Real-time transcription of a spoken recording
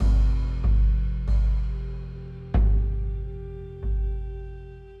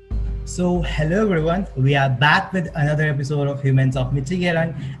Hello everyone. We are back with another episode of Humans of Mitti.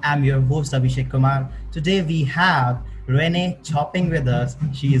 I'm your host Abhishek Kumar. Today we have Renee Chopping with us.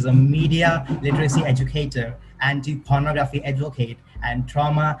 She is a media literacy educator, anti-pornography advocate, and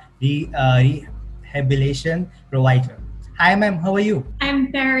rehabilitation provider. Hi, ma'am. How are you?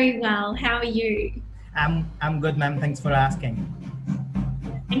 I'm very well. How are you? I'm good, ma'am. Thanks for asking.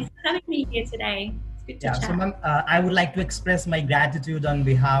 Thanks for having me here today. It's good to Yeah, chat. so ma'am, I would like to express my gratitude on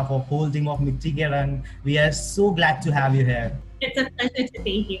behalf of whole team of Mitti. We are so glad to have you here. It's a pleasure to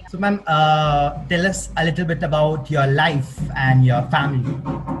be here. So, ma'am, tell us a little bit about your life and your family.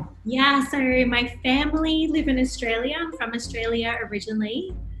 Yeah, so my family live in Australia. I'm from Australia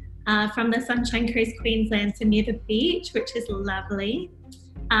originally, from the Sunshine Coast, Queensland, so near the beach, which is lovely.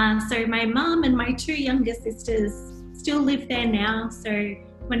 So my mum and my two younger sisters still live there now. So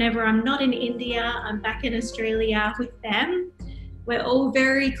whenever I'm not in India, I'm back in Australia with them. We're all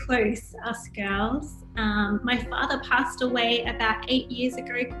very close, us girls. My father passed away about 8 years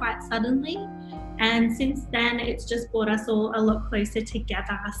ago, quite suddenly. And since then, it's just brought us all a lot closer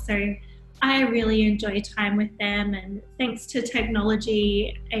together. So I really enjoy time with them, and thanks to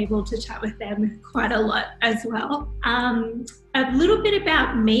technology, able to chat with them quite a lot as well. A little bit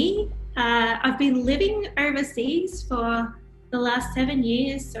about me. I've been living overseas for the last 7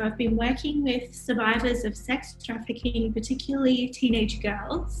 years. So I've been working with survivors of sex trafficking, particularly teenage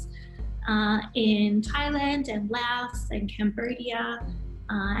girls, in Thailand and Laos and Cambodia.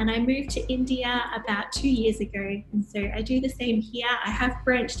 And I moved to India about 2 years ago. And so I do the same here. I have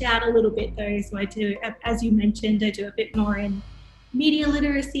branched out a little bit though. So I do, as you mentioned, I do a bit more in media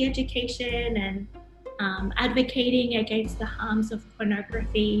literacy education and advocating against the harms of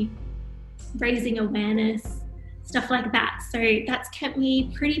pornography, raising awareness, stuff like that. So that's kept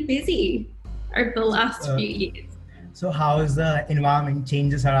me pretty busy over the last few years. So how is the environment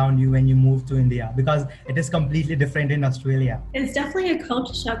changes around you when you move to India? Because it is completely different in Australia. It's definitely a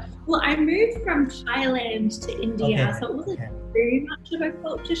culture shock. Well, I moved from Thailand to India, so it wasn't very much of a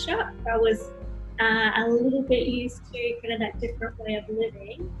culture shock. I was a little bit used to kind of that different way of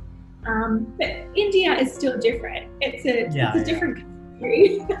living. But India is still different. It's a different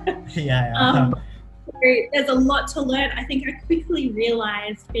country. There's a lot to learn. I think I quickly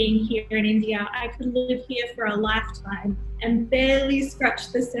realized being here in India, I could live here for a lifetime and barely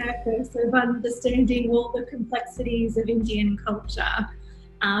scratch the surface of understanding all the complexities of Indian culture.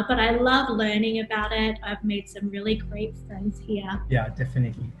 But I love learning about it. I've made some really great friends here. Yeah,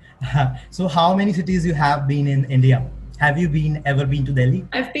 definitely. So how many cities you have been in India? Have you ever been to Delhi?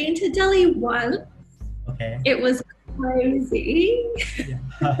 I've been to Delhi once. Okay. It was crazy. Yeah.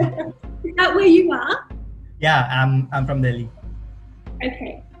 Is that where you are? Yeah, I'm from Delhi.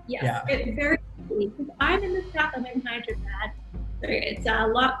 Okay. Yes. Yeah. It's very easy because I'm in the south. I'm in Hyderabad, so it's a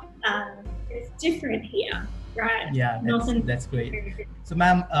lot. It's different here, right? Yeah, that's great. So,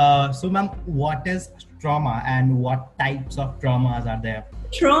 ma'am, what is trauma and what types of traumas are there?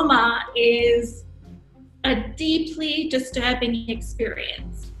 Trauma is a deeply disturbing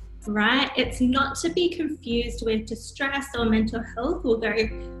experience, right? It's not to be confused with distress or mental health, although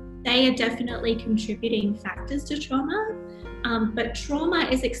they are definitely contributing factors to trauma. But trauma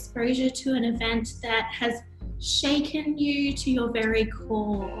is exposure to an event that has shaken you to your very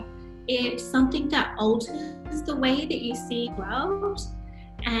core. It's something that alters the way that you see the world,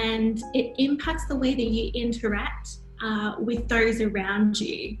 and it impacts the way that you interact with those around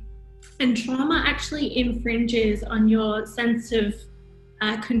you. And trauma actually infringes on your sense of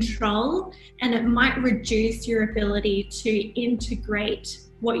control, and it might reduce your ability to integrate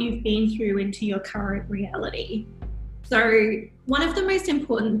what you've been through into your current reality. So one of the most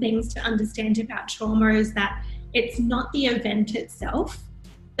important things to understand about trauma is that it's not the event itself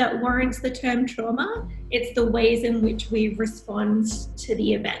that warrants the term trauma, it's the ways in which we respond to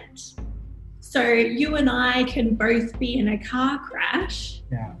the event. So you and I can both be in a car crash,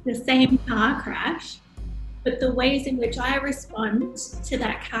 the same car crash, but the ways in which I respond to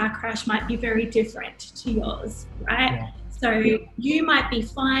that car crash might be very different to yours, right? Yeah. So you might be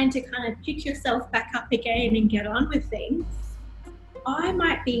fine to kind of pick yourself back up again and get on with things. I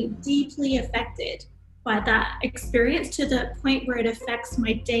might be deeply affected by that experience to the point where it affects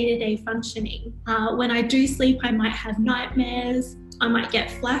my day-to-day functioning. When I do sleep, I might have nightmares. I might get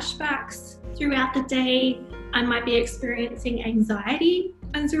flashbacks throughout the day. I might be experiencing anxiety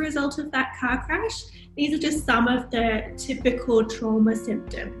as a result of that car crash. These are just some of the typical trauma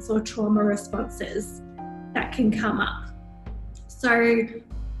symptoms or trauma responses that can come up. So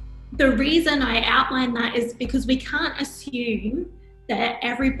the reason I outline that is because we can't assume that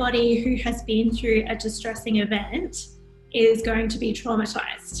everybody who has been through a distressing event is going to be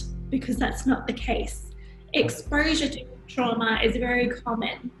traumatized. because that's not the case. Exposure to trauma is very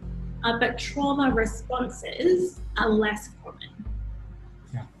common, but trauma responses are less common.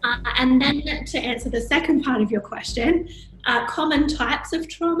 Yeah. And then to answer the second part of your question, common types of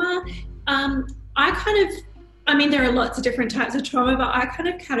trauma, there are lots of different types of trauma, but I kind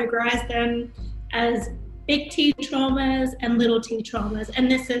of categorize them as big T traumas and little T traumas. And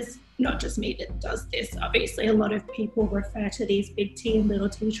this is not just me that does this. Obviously, a lot of people refer to these big T and little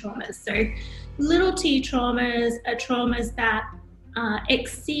T traumas. So little T traumas are traumas that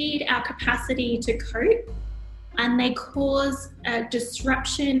exceed our capacity to cope, and they cause a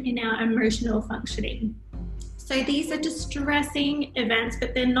disruption in our emotional functioning. So these are distressing events,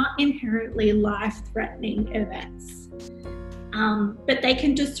 but they're not inherently life-threatening events. But they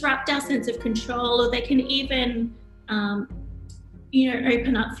can disrupt our sense of control, or they can even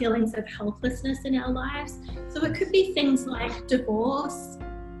open up feelings of helplessness in our lives. So it could be things like divorce,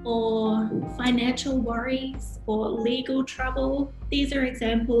 or financial worries, or legal trouble. These are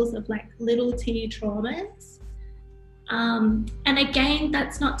examples of like little T traumas. And again,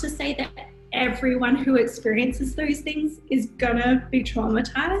 that's not to say that everyone who experiences those things is gonna be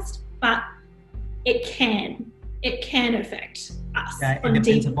traumatized, but it can affect us. Yeah, it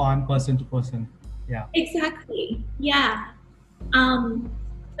depends upon person to person. Yeah. Exactly. Yeah.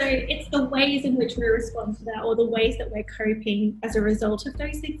 So it's the ways in which we respond to that, or the ways that we're coping as a result of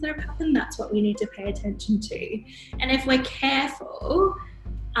those things that have happened. That's what we need to pay attention to. And if we're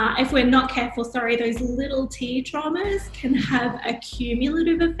not careful, those little T traumas can have a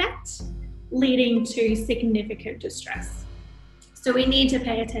cumulative effect, leading to significant distress. So we need to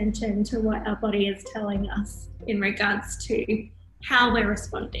pay attention to what our body is telling us in regards to how we're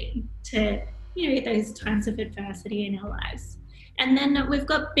responding to, those times of adversity in our lives. And then we've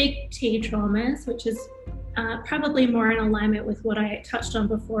got big T traumas, which is probably more in alignment with what I touched on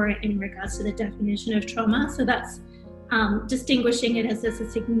before in regards to the definition of trauma. So that's distinguishing it as a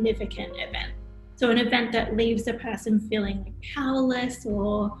significant event. So an event that leaves a person feeling powerless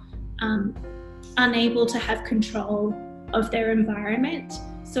or unable to have control of their environment.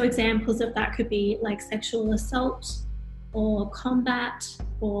 So examples of that could be like sexual assault, or combat,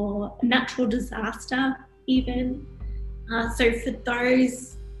 or natural disaster even. So for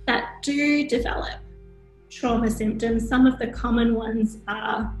those that do develop trauma symptoms, some of the common ones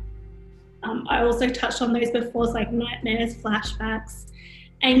are, I also touched on those before, it's like nightmares, flashbacks,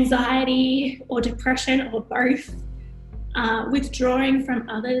 anxiety or depression, or both. Withdrawing from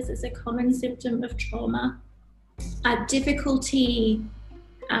others is a common symptom of trauma. Difficulty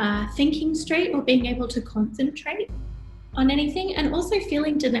thinking straight or being able to concentrate on anything, and also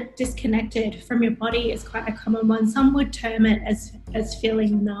feeling disconnected from your body is quite a common one. Some would term it as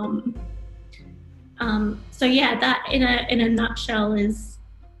feeling numb. So yeah, that in a nutshell is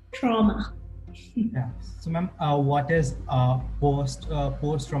trauma. Yeah. So ma'am, what is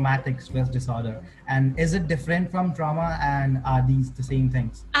post-traumatic stress disorder, and is it different from trauma, and are these the same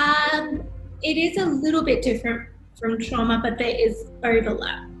things? It is a little bit different from trauma, but there is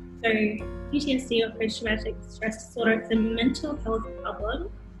overlap. So PTSD, or post-traumatic stress disorder, it's a mental health problem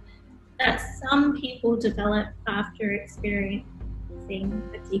that some people develop after experiencing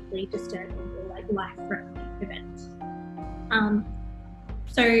a deeply disturbing or like life-threatening event.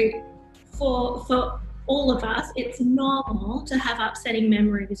 So for all of us, it's normal to have upsetting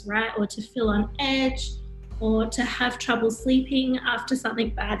memories, right? Or to feel on edge, or to have trouble sleeping after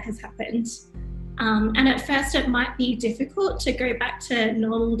something bad has happened. And at first it might be difficult to go back to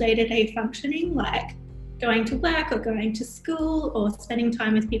normal day-to-day functioning, like going to work or going to school or spending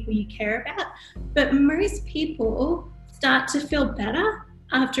time with people you care about. But most people start to feel better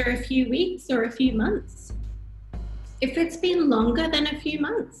after a few weeks or a few months. If it's been longer than a few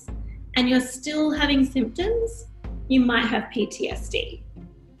months and you're still having symptoms, you might have PTSD.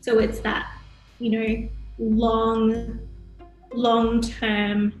 So it's that,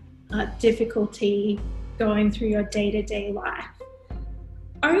 long-term difficulty going through your day-to-day life.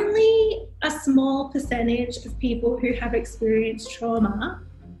 Only a small percentage of people who have experienced trauma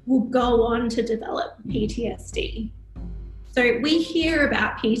will go on to develop PTSD. So we hear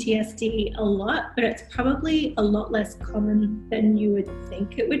about PTSD a lot, but it's probably a lot less common than you would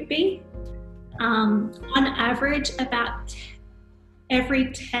think it would be. On average, about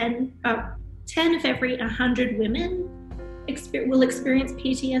 10 of every 100 women will experience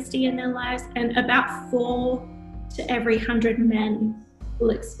PTSD in their lives, and about 4 to every 100 men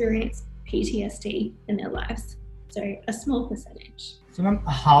will experience PTSD in their lives. So a small percentage. So ma'am,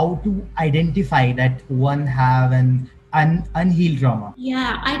 how to identify that one have an unhealed trauma?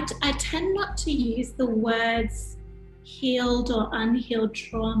 Yeah, I tend not to use the words healed or unhealed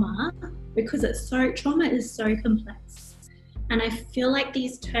trauma, because trauma is so complex. And I feel like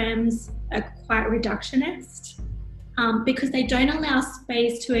these terms are quite reductionist, because they don't allow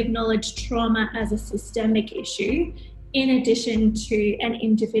space to acknowledge trauma as a systemic issue in addition to an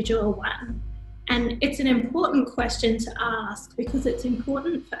individual one. And it's an important question to ask, because it's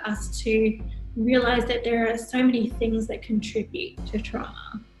important for us to realize that there are so many things that contribute to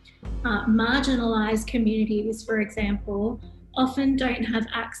trauma. Marginalized communities, for example, often don't have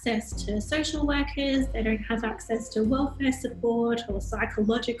access to social workers, they don't have access to welfare support or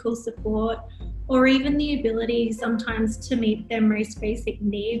psychological support, or even the ability sometimes to meet their most basic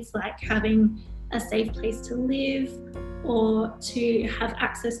needs, like having a safe place to live, or to have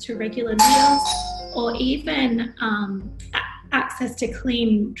access to regular meals, or even access to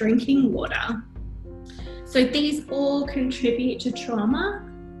clean drinking water. So these all contribute to trauma,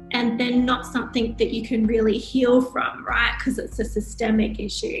 and they're not something that you can really heal from, right? Because it's a systemic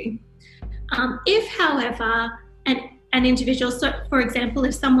issue. If, however, an individual, so for example,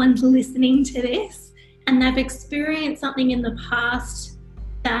 if someone's listening to this and they've experienced something in the past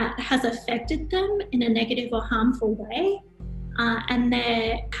that has affected them in a negative or harmful way, and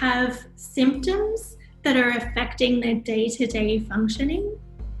they have symptoms that are affecting their day-to-day functioning,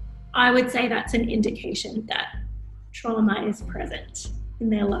 I would say that's an indication that trauma is present in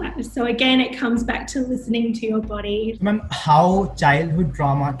their lives. So again, it comes back to listening to your body. Ma'am, how childhood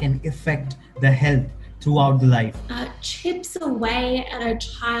trauma can affect the health throughout the life? Chips away at a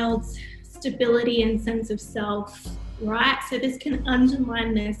child's stability and sense of self, right? So this can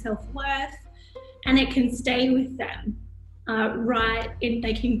undermine their self-worth, and it can stay with them,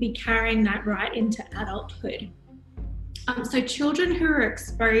 they can be carrying that right into adulthood. So children who are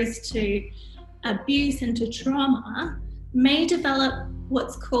exposed to abuse and to trauma may develop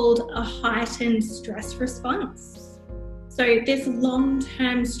what's called a heightened stress response. So this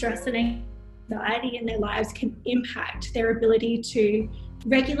long-term stress and anxiety in their lives can impact their ability to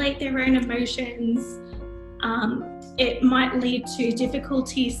regulate their own emotions. It might lead to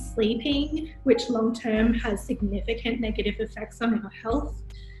difficulty sleeping, which long-term has significant negative effects on our health.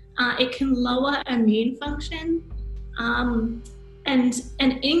 It can lower immune function, and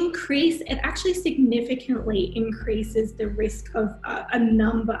it actually significantly increases the risk of a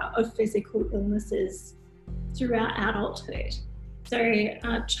number of physical illnesses throughout adulthood. So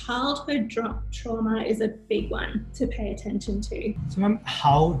childhood trauma is a big one to pay attention to. So ma'am,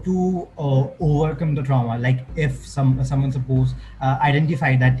 how to overcome the trauma? Like if someone suppose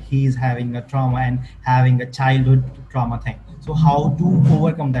identify that he's having a trauma and having a childhood trauma thing. So how to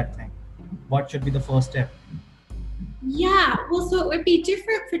overcome that thing? What should be the first step? Yeah, well, so it would be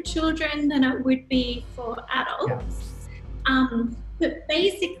different for children than it would be for adults. Yeah. But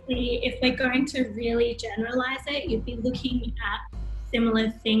basically, if we're going to really generalize it, you'd be looking at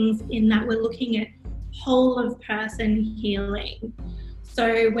similar things in that we're looking at whole of person healing.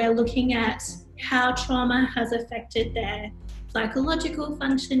 So we're looking at how trauma has affected their psychological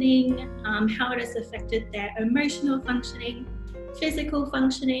functioning, how it has affected their emotional functioning, physical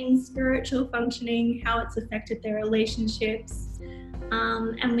functioning, spiritual functioning, how it's affected their relationships.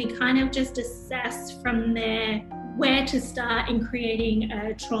 And we kind of just assess from there where to start in creating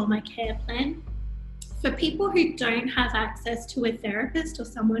a trauma care plan. For people who don't have access to a therapist or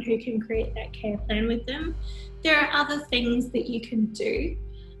someone who can create that care plan with them, there are other things that you can do.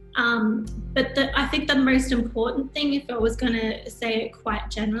 But I think the most important thing, if I was going to say it quite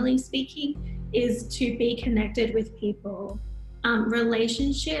generally speaking, is to be connected with people.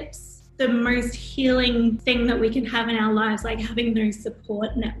 Relationships, the most healing thing that we can have in our lives, like having those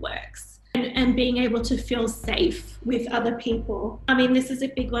support networks and being able to feel safe with other people. I mean, this is a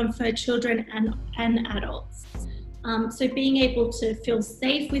big one for children and adults. So being able to feel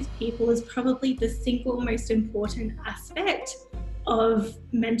safe with people is probably the single most important aspect of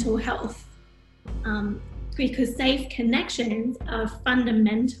mental health, because safe connections are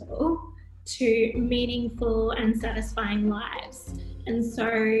fundamental to meaningful and satisfying lives. And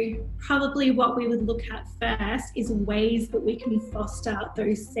so probably what we would look at first is ways that we can foster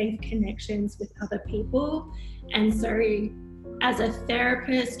those safe connections with other people. And so as a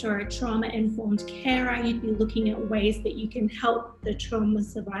therapist or a trauma-informed carer, you'd be looking at ways that you can help the trauma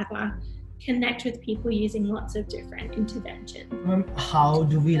survivor connect with people using lots of different interventions. How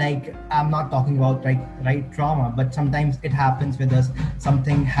do we I'm not talking about right trauma, but sometimes it happens with us.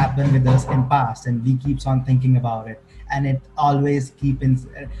 Something happened with us in past and we keeps on thinking about it, and it always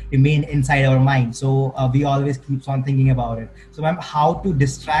remain inside our mind. So we always keeps on thinking about it. So ma'am, how to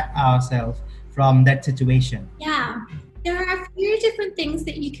distract ourselves from that situation? Yeah, there are a few different things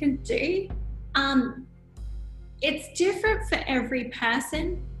that you can do. It's different for every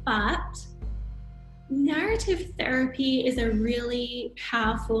person, but narrative therapy is a really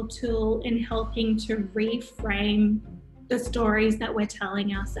powerful tool in helping to reframe the stories that we're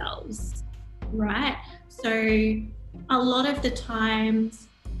telling ourselves, right? So a lot of the times,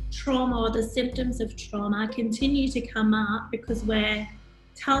 trauma or the symptoms of trauma continue to come up because we're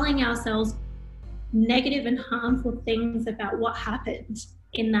telling ourselves negative and harmful things about what happened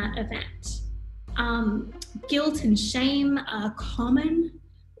in that event. Guilt and shame are common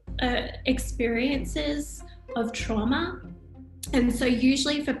experiences of trauma. And so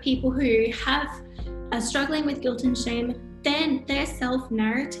usually for people who are struggling with guilt and shame, then their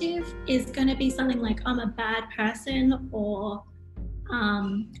self-narrative is going to be something like, I'm a bad person, or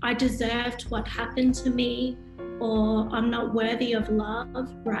I deserved what happened to me, or I'm not worthy of love,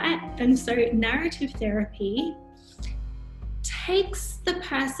 right? And so narrative therapy takes the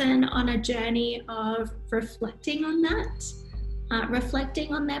person on a journey of reflecting on that,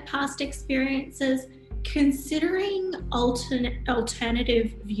 reflecting on their past experiences, considering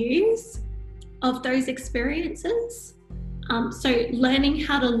alternative views of those experiences. So learning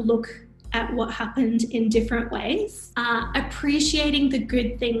how to look at what happened in different ways, appreciating the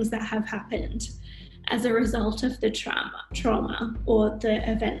good things that have happened as a result of the trauma or the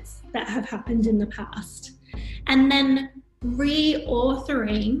events that have happened in the past. And then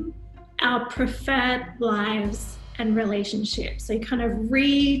reauthoring our preferred lives and relationships. So kind of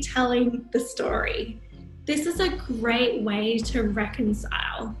retelling the story. This is a great way to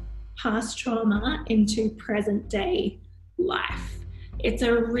reconcile past trauma into present day life. It's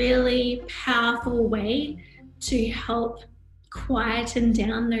a really powerful way to help quieten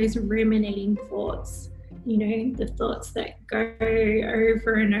down those ruminating thoughts, you know, the thoughts that go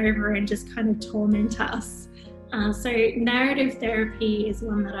over and over and just kind of torment us. So narrative therapy is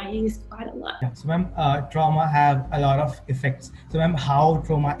one that I use quite a lot. Yeah. So ma'am, trauma have a lot of effects. So ma'am, how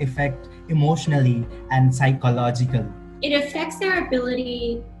trauma affect emotionally and psychologically? It affects our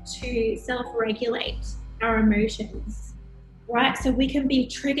ability to self-regulate our emotions, right? So we can be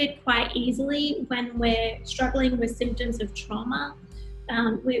triggered quite easily when we're struggling with symptoms of trauma.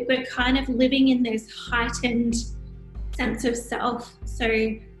 We're kind of living in this heightened sense of self.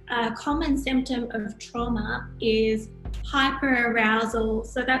 So a common symptom of trauma is hyperarousal.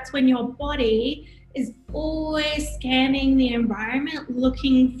 So that's when your body is always scanning the environment,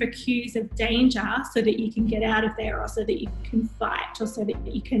 looking for cues of danger so that you can get out of there, or so that you can fight, or so that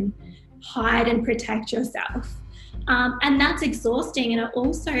you can hide and protect yourself. And that's exhausting, and it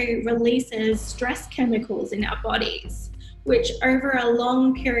also releases stress chemicals in our bodies, which over a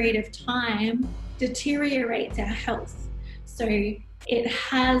long period of time deteriorates our health. So it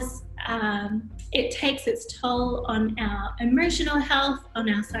takes its toll on our emotional health, on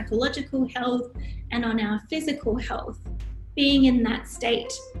our psychological health, and on our physical health, being in that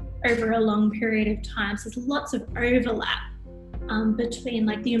state over a long period of time. So there's lots of overlap between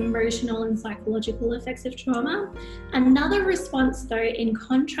like the emotional and psychological effects of trauma. Another response, though, in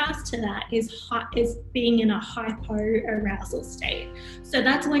contrast to that, is being in a hypoarousal state. So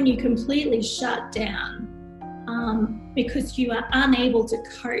that's when you completely shut down because you are unable to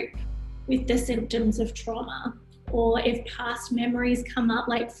cope with the symptoms of trauma, or if past memories come up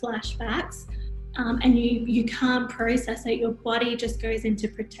like flashbacks, and you can't process it, your body just goes into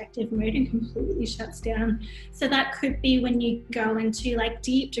protective mode and completely shuts down. So that could be when you go into like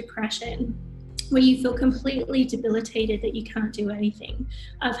deep depression, where you feel completely debilitated that you can't do anything.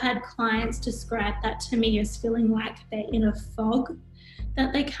 I've had clients describe that to me as feeling like they're in a fog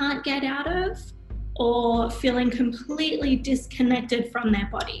that they can't get out of, or feeling completely disconnected from their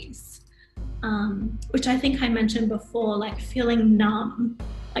bodies, which I think I mentioned before, like feeling numb,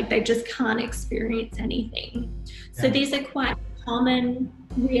 like they just can't experience anything. So these are quite common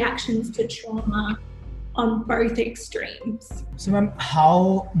reactions to trauma on both extremes. So ma'am,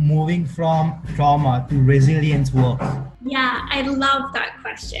 how moving from trauma to resilience works? Yeah, I love that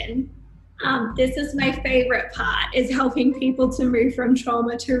question. This is my favorite part, is helping people to move from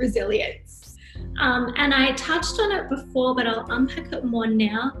trauma to resilience. And I touched on it before, but I'll unpack it more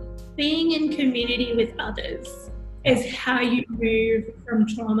now. Being in community with others is how you move from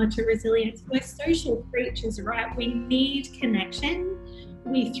trauma to resilience. We're social creatures, right? We need connection.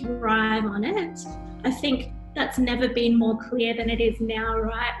 We thrive on it. I think that's never been more clear than it is now,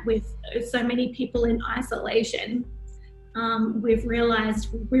 right? With so many people in isolation, we've realized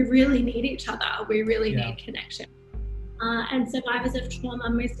we really need each other. We really need connection. And survivors of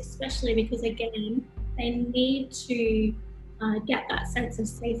trauma, most especially, because again, they need to get that sense of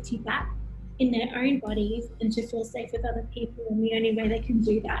safety back in their own bodies and to feel safe with other people. And the only way they can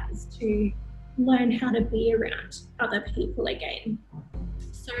do that is to learn how to be around other people again.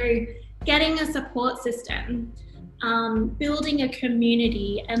 So getting a support system, building a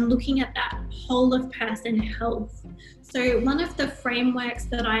community, and looking at that whole of person health. So one of the frameworks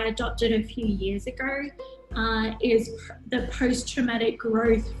that I adopted a few years ago is the post-traumatic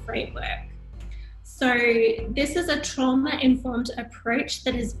growth framework. So this is a trauma-informed approach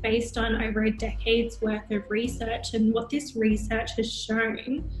that is based on over a decade's worth of research, and what this research has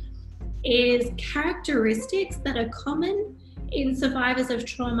shown is characteristics that are common in survivors of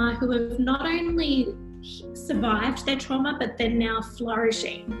trauma who have not only survived their trauma, but they're now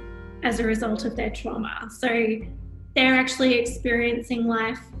flourishing as a result of their trauma. So they're actually experiencing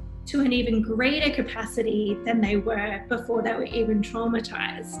life to an even greater capacity than they were before they were even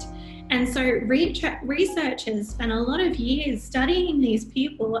traumatized. And so researchers spent a lot of years studying these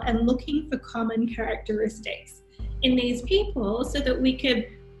people and looking for common characteristics in these people so that we could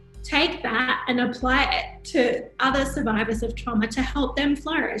take that and apply it to other survivors of trauma to help them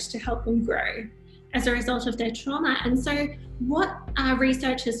flourish, to help them grow as a result of their trauma. And so what our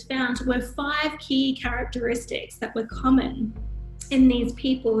researchers found were 5 key characteristics that were common in these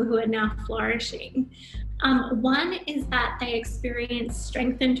people who are now flourishing. One is that they experience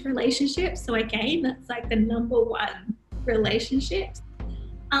strengthened relationships. So again, that's like the number one, relationships.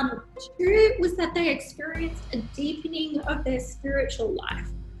 2 was that they experienced a deepening of their spiritual life,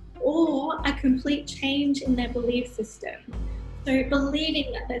 or a complete change in their belief system. So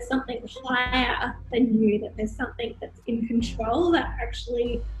believing that there's something higher than you, that there's something that's in control that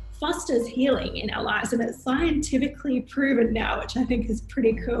actually fosters healing in our lives, and it's scientifically proven now, which I think is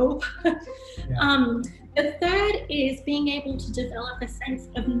pretty cool. Yeah. The 3rd is being able to develop a sense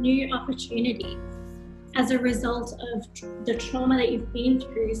of new opportunities as a result of the trauma that you've been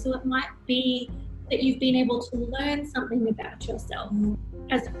through. So it might be that you've been able to learn something about yourself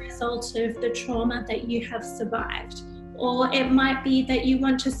as a result of the trauma that you have survived. Or it might be that you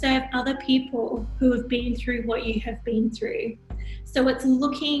want to serve other people who have been through what you have been through. So it's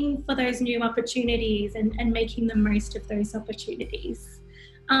looking for those new opportunities and making the most of those opportunities.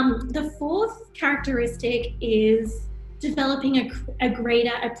 The 4th characteristic is developing a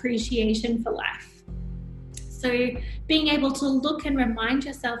greater appreciation for life. So being able to look and remind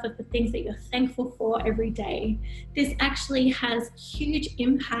yourself of the things that you're thankful for every day. This actually has huge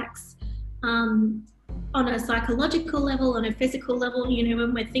impacts on a psychological level, on a physical level. You know,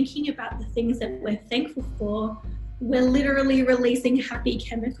 when we're thinking about the things that we're thankful for, we're literally releasing happy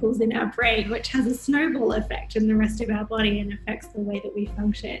chemicals in our brain, which has a snowball effect in the rest of our body and affects the way that we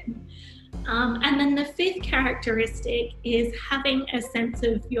function. And then the 5th characteristic is having a sense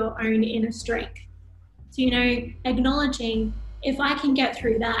of your own inner strength. So, you know, acknowledging, if I can get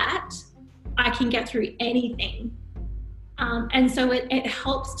through that, I can get through anything. And so it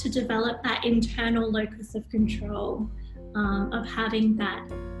helps to develop that internal locus of control, of having that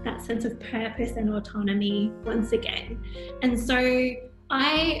sense of purpose and autonomy once again. And so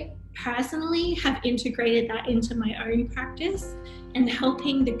I personally have integrated that into my own practice and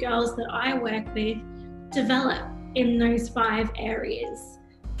helping the girls that I work with develop in those 5 areas.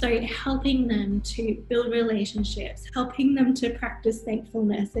 So helping them to build relationships, helping them to practice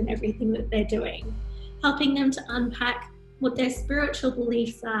thankfulness in everything that they're doing, helping them to unpack what their spiritual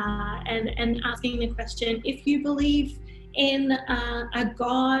beliefs are, and asking the question, if you believe in a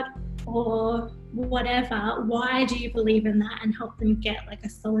God or whatever, why do you believe in that? And help them get like a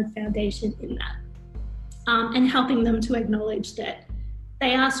solid foundation in that. And helping them to acknowledge that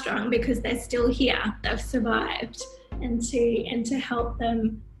they are strong because they're still here, they've survived, and to help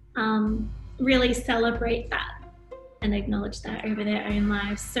them really celebrate that and acknowledge that over their own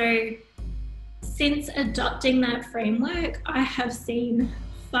lives. So since adopting that framework, I have seen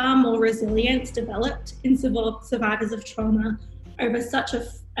far more resilience developed in survivors of trauma over such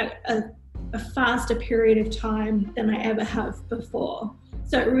a faster period of time than I ever have before.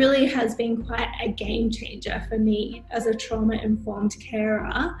 So it really has been quite a game changer for me as a trauma-informed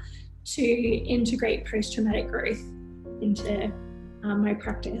carer to integrate post-traumatic growth into my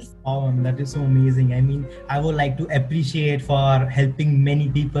practice. Oh, that is so amazing. I mean, I would like to appreciate for helping many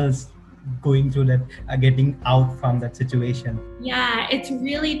people going through that, getting out from that situation. Yeah, it's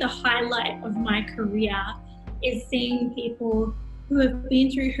really the highlight of my career, is seeing people who have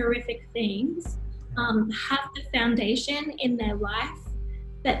been through horrific things have the foundation in their life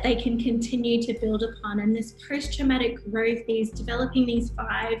that they can continue to build upon. And this post-traumatic growth, developing these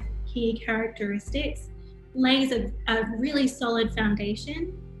 5 key characteristics, lays a really solid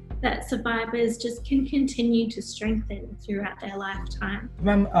foundation that survivors just can continue to strengthen throughout their lifetime.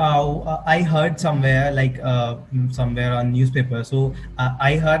 Ma'am, I heard somewhere, somewhere on newspaper. So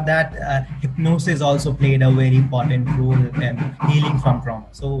I heard that hypnosis also played a very important role in healing from trauma.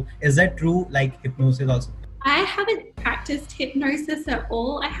 So is that true? Like hypnosis also? I haven't practiced hypnosis at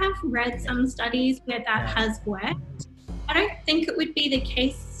all. I have read some studies where that has worked. I don't think it would be the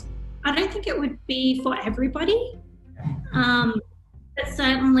case. I don't think it would be for everybody. But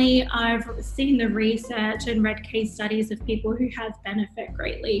certainly I've seen the research and read case studies of people who have benefit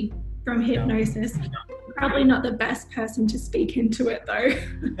greatly from hypnosis. Probably not the best person to speak into it though.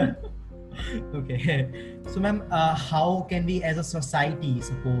 Okay. So ma'am, how can we as a society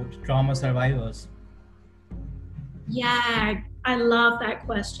support trauma survivors? Yeah, I love that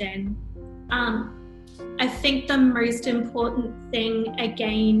question. I think the most important thing,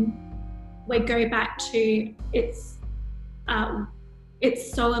 again, we go back to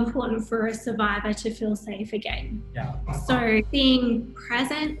it's so important for a survivor to feel safe again. Yeah. So being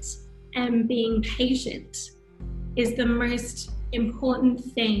present and being patient is the most important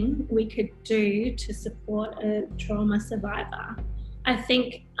thing we could do to support a trauma survivor. I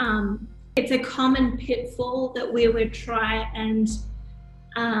think it's a common pitfall that we would try and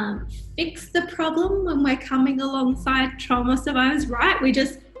fix the problem when we're coming alongside trauma survivors, right?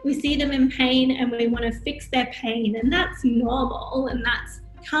 We see them in pain and we want to fix their pain, and that's normal and that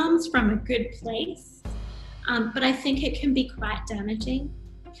comes from a good place. But I think it can be quite damaging.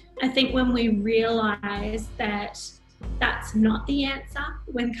 I think when we realize that that's not the answer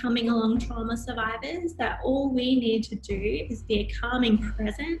when coming along trauma survivors, that all we need to do is be a calming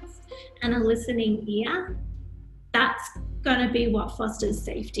presence and a listening ear, that's going to be what fosters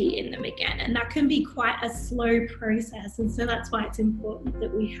safety in them again. And that can be quite a slow process. And so that's why it's important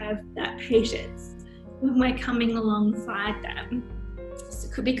that we have that patience when we're coming alongside them.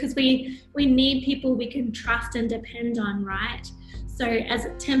 Because we need people we can trust and depend on, right? So as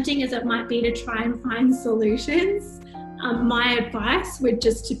tempting as it might be to try and find solutions, my advice would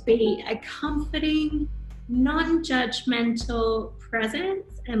just to be a comforting, non-judgmental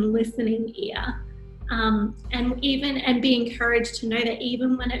presence and listening ear. And be encouraged to know that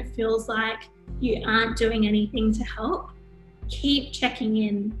even when it feels like you aren't doing anything to help, keep checking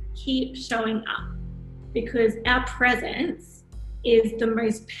in, keep showing up, because our presence is the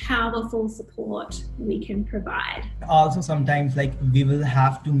most powerful support we can provide. Also sometimes like we will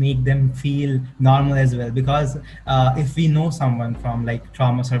have to make them feel normal as well, because if we know someone from like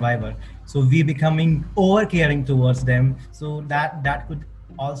trauma survivor, so we becoming over caring towards them, so that could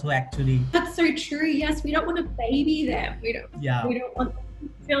also actually. That's so true. Yes, we don't want to baby them. We don't want them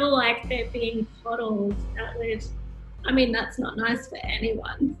to feel like they're being coddled. That's not nice for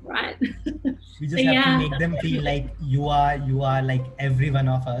anyone, right? We just have to make them feel like you are like every one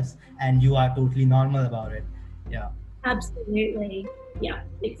of us and you are totally normal about it. Yeah. Absolutely. Yeah,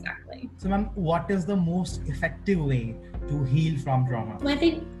 exactly. So ma'am, what is the most effective way to heal from trauma? Well, I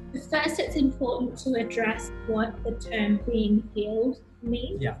think first it's important to address what the term being healed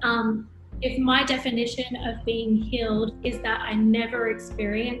means. Yeah. If my definition of being healed is that I never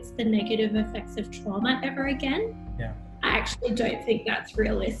experience the negative effects of trauma ever again, I actually don't think that's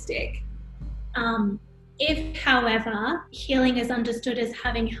realistic. If, however, healing is understood as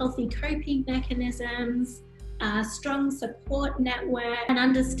having healthy coping mechanisms, a strong support network, an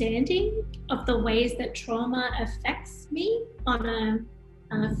understanding of the ways that trauma affects me on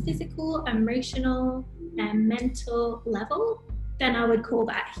a physical, emotional, and mental level, then I would call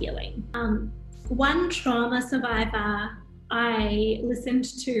that healing. One trauma survivor I listened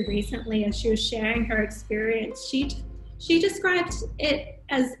to recently, as she was sharing her experience, she described it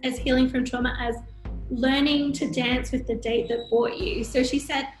as healing from trauma as learning to dance with the date that brought you. So she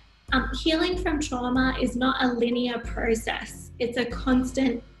said, healing from trauma is not a linear process. It's a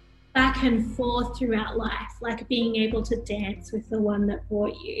constant back and forth throughout life, like being able to dance with the one that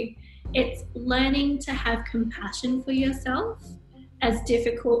brought you. It's learning to have compassion for yourself as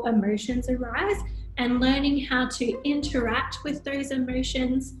difficult emotions arise, and learning how to interact with those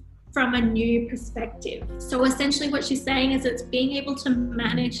emotions from a new perspective. So essentially what she's saying is it's being able to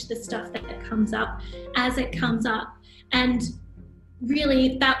manage the stuff that comes up as it comes up. And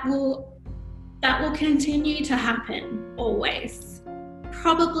really that will continue I happen always.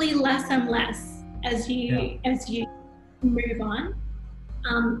 Probably less and less as you move on.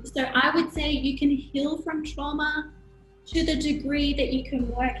 So I would say you can heal from trauma to the degree that you can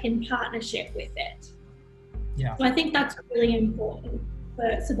work in partnership with it. Yeah. So I think that's really important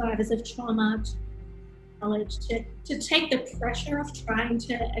for survivors of trauma knowledge to take the pressure of trying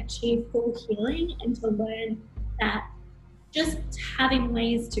to achieve full healing and to learn that just having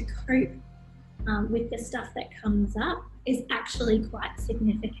ways to cope with the stuff that comes up is actually quite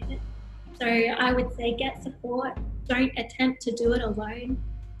significant. So I would say get support, don't attempt to do it alone.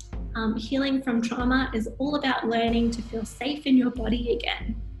 Healing from trauma is all about learning to feel safe in your body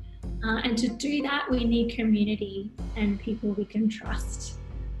again. And to do that, we need community and people we can trust.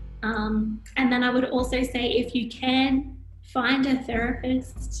 And then I would also say, if you can, find a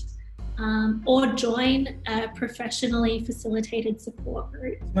therapist or join a professionally facilitated support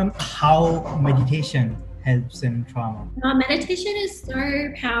group. How meditation helps in trauma? Meditation is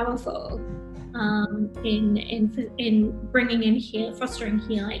so powerful in bringing in fostering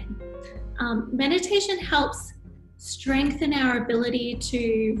healing. Meditation helps strengthen our ability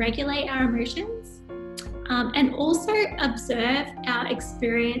to regulate our emotions and also observe our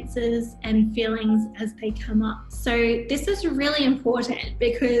experiences and feelings as they come up. So this is really important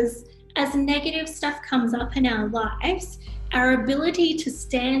because as negative stuff comes up in our lives, our ability to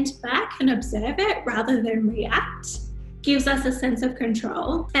stand back and observe it rather than react gives us a sense of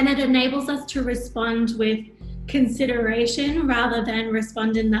control, and it enables us to respond with consideration rather than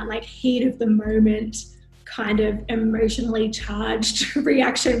respond in that like heat of the moment kind of emotionally charged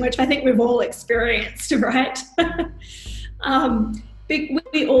reaction, which I think we've all experienced, right?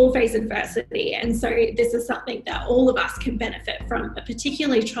 We all face adversity, and so this is something that all of us can benefit from, but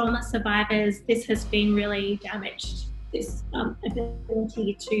particularly trauma survivors. This has been really damaged, this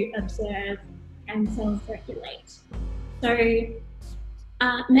ability to observe and self-regulate. So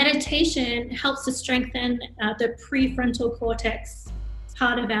meditation helps to strengthen the prefrontal cortex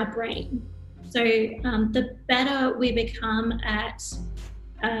part of our brain. So the better we become at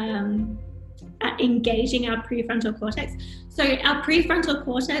engaging our prefrontal cortex. So our prefrontal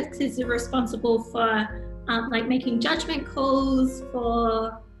cortex is responsible for like making judgment calls,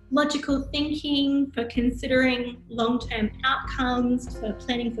 for logical thinking, for considering long-term outcomes, for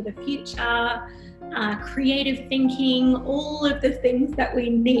planning for the future, creative thinking, all of the things that we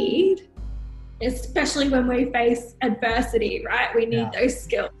need, especially when we face adversity, right? We need those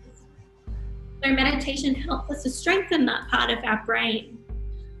skills. So meditation helps us to strengthen that part of our brain.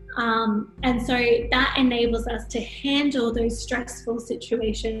 And so that enables us to handle those stressful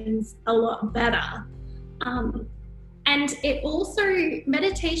situations a lot better. And it also,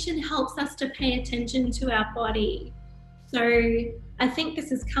 meditation helps us to pay attention to our body. So I think this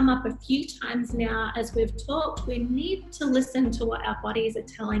has come up a few times now as we've talked. We need to listen to what our bodies are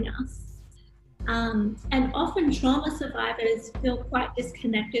telling us. And often trauma survivors feel quite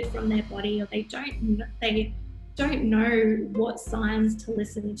disconnected from their body, or they don't know what signs to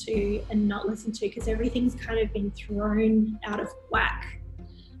listen to and not listen to, because everything's kind of been thrown out of whack.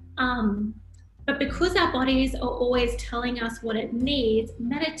 But because our bodies are always telling us what it needs,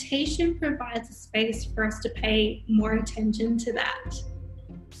 meditation provides a space for us to pay more attention to that.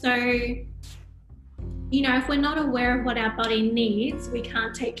 So, you know, if we're not aware of what our body needs, we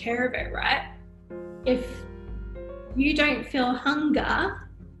can't take care of it, right? If you don't feel hunger,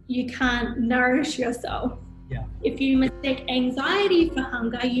 you can't nourish yourself. Yeah. If you mistake anxiety for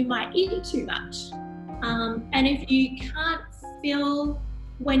hunger, you might eat too much. And if you can't feel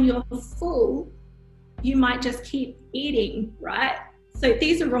when you're full, you might just keep eating, right? So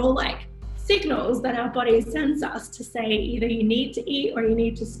these are all like signals that our body sends us to say either you need to eat, or you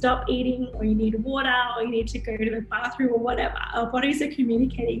need to stop eating, or you need water, or you need to go to the bathroom, or whatever. Our bodies are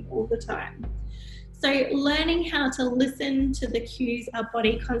communicating all the time. So learning how to listen to the cues our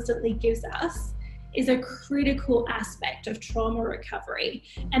body constantly gives us is a critical aspect of trauma recovery,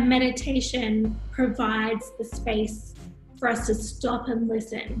 and meditation provides the space for us to stop and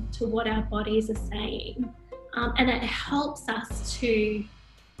listen to what our bodies are saying, and it helps us to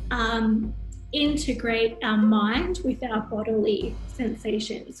integrate our mind with our bodily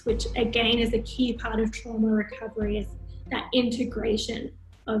sensations, which again is a key part of trauma recovery, is that integration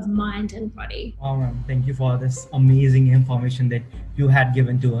of mind and body. Wow, ma'am. Thank you for this amazing information that you had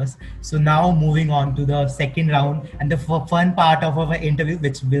given to us. So now moving on to the second round and the fun part of our interview,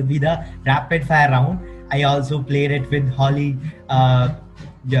 which will be the rapid fire round. I also played it with Holly. I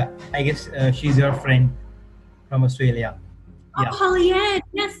guess she's your friend from Australia. Oh, Holly,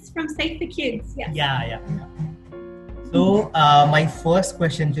 yes, from Safe for Kids. Yes. Yeah. So my first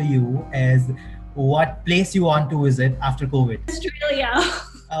question to you is, what place you want to visit after COVID? Australia.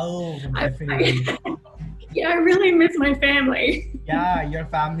 Oh, definitely. I really miss my family. Yeah, your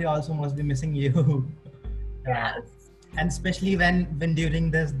family also must be missing you. Yes. And especially when during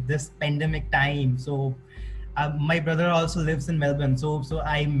this pandemic time. So My brother also lives in Melbourne, so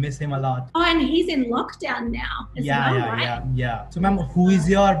I miss him a lot. Oh, and he's in lockdown now as Yeah, well, yeah, right? yeah, yeah. So, ma'am, who is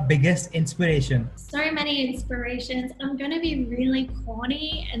your biggest inspiration? So many inspirations. I'm going to be really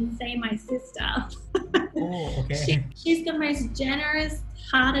corny and say my sister. Oh, okay. She's the most generous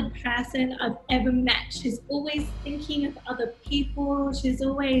hearted person I've ever met. She's always thinking of other people. She's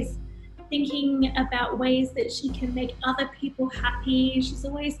always thinking about ways that she can make other people happy. She's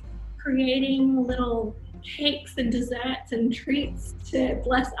always creating little cakes and desserts and treats to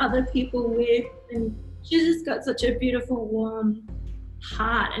bless other people with. And she's just got such a beautiful, warm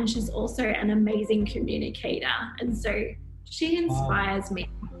heart. And she's also an amazing communicator. And so she inspires me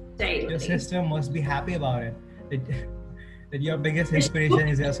daily. Your sister must be happy about it. That your biggest inspiration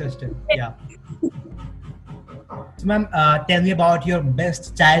is your sister. Yeah. So, ma'am, tell me about your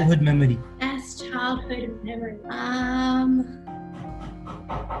best childhood memory. Best childhood memory.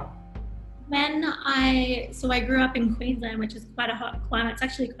 I grew up in Queensland, which is quite a hot climate. It's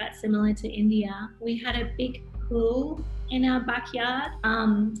actually quite similar to India. We had a big pool in our backyard.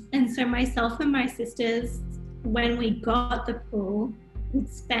 And so myself and my sisters, when we got the pool, would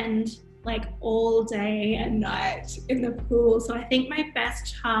spend like all day and night in the pool. So I think my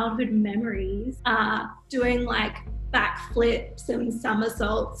best childhood memories are doing like backflips and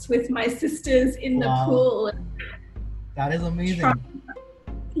somersaults with my sisters in the pool. That is amazing.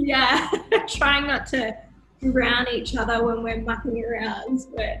 Trying not to drown each other when we're mucking around.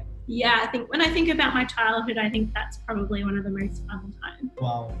 But yeah, I think when I think about my childhood, I think that's probably one of the most fun times.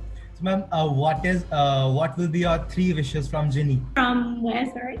 Wow. So, ma'am, what will be your 3 wishes from Ginny? From where,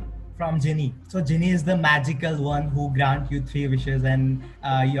 sorry? From Ginny. So Ginny is the magical one who grants you 3 wishes, and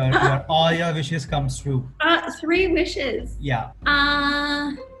all your wishes comes true. 3 wishes. Yeah.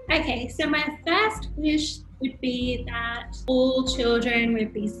 Okay. So my first wish would be that all children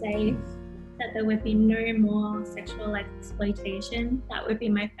would be safe, that there would be no more sexual exploitation. That would be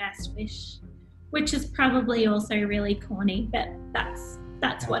my first wish, which is probably also really corny, but that's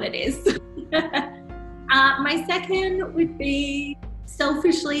what it is. My second would be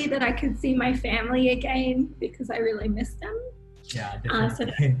selfishly that I could see my family again because I really miss them. Yeah, definitely. So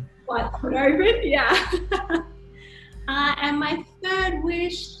that's quite put over. Yeah. And my third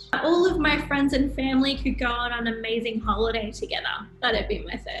wish, all of my friends and family could go on an amazing holiday together. That'd be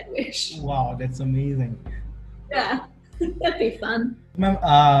my third wish. Wow, that's amazing. Yeah, that'd be fun. Ma'am,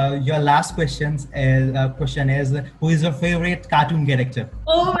 your last question is, who is your favorite cartoon character?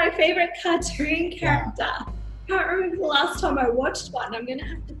 Oh, my favorite cartoon character. I can't remember the last time I watched one. I'm going to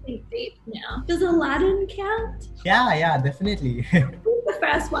have to think deep now. Does Aladdin count? Yeah, definitely. The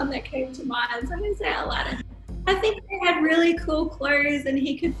first one that came to mind, so I'm going to say Aladdin. I think they had really cool clothes and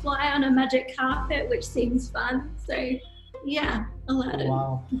he could fly on a magic carpet, which seems fun. So yeah, Aladdin.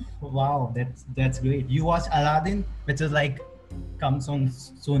 Wow, that's great. You watch Aladdin, which is comes on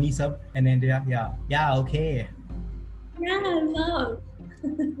Sony sub in India. Yeah, okay. Yeah, I love.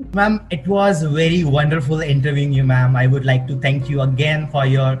 Ma'am, it was very wonderful interviewing you, ma'am. I would like to thank you again for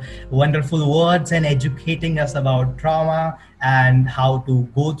your wonderful words and educating us about trauma and how to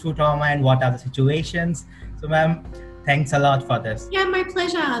go through trauma and what are the situations. So, ma'am, thanks a lot for this. Yeah, my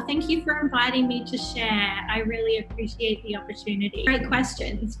pleasure. Thank you for inviting me to share. I really appreciate the opportunity. Great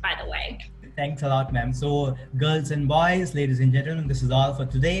questions, by the way. Thanks a lot, ma'am. So, girls and boys, ladies and gentlemen, this is all for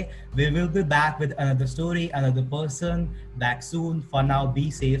today. We will be back with another story, another person, back soon. For now,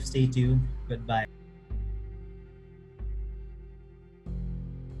 be safe, stay tuned. Goodbye.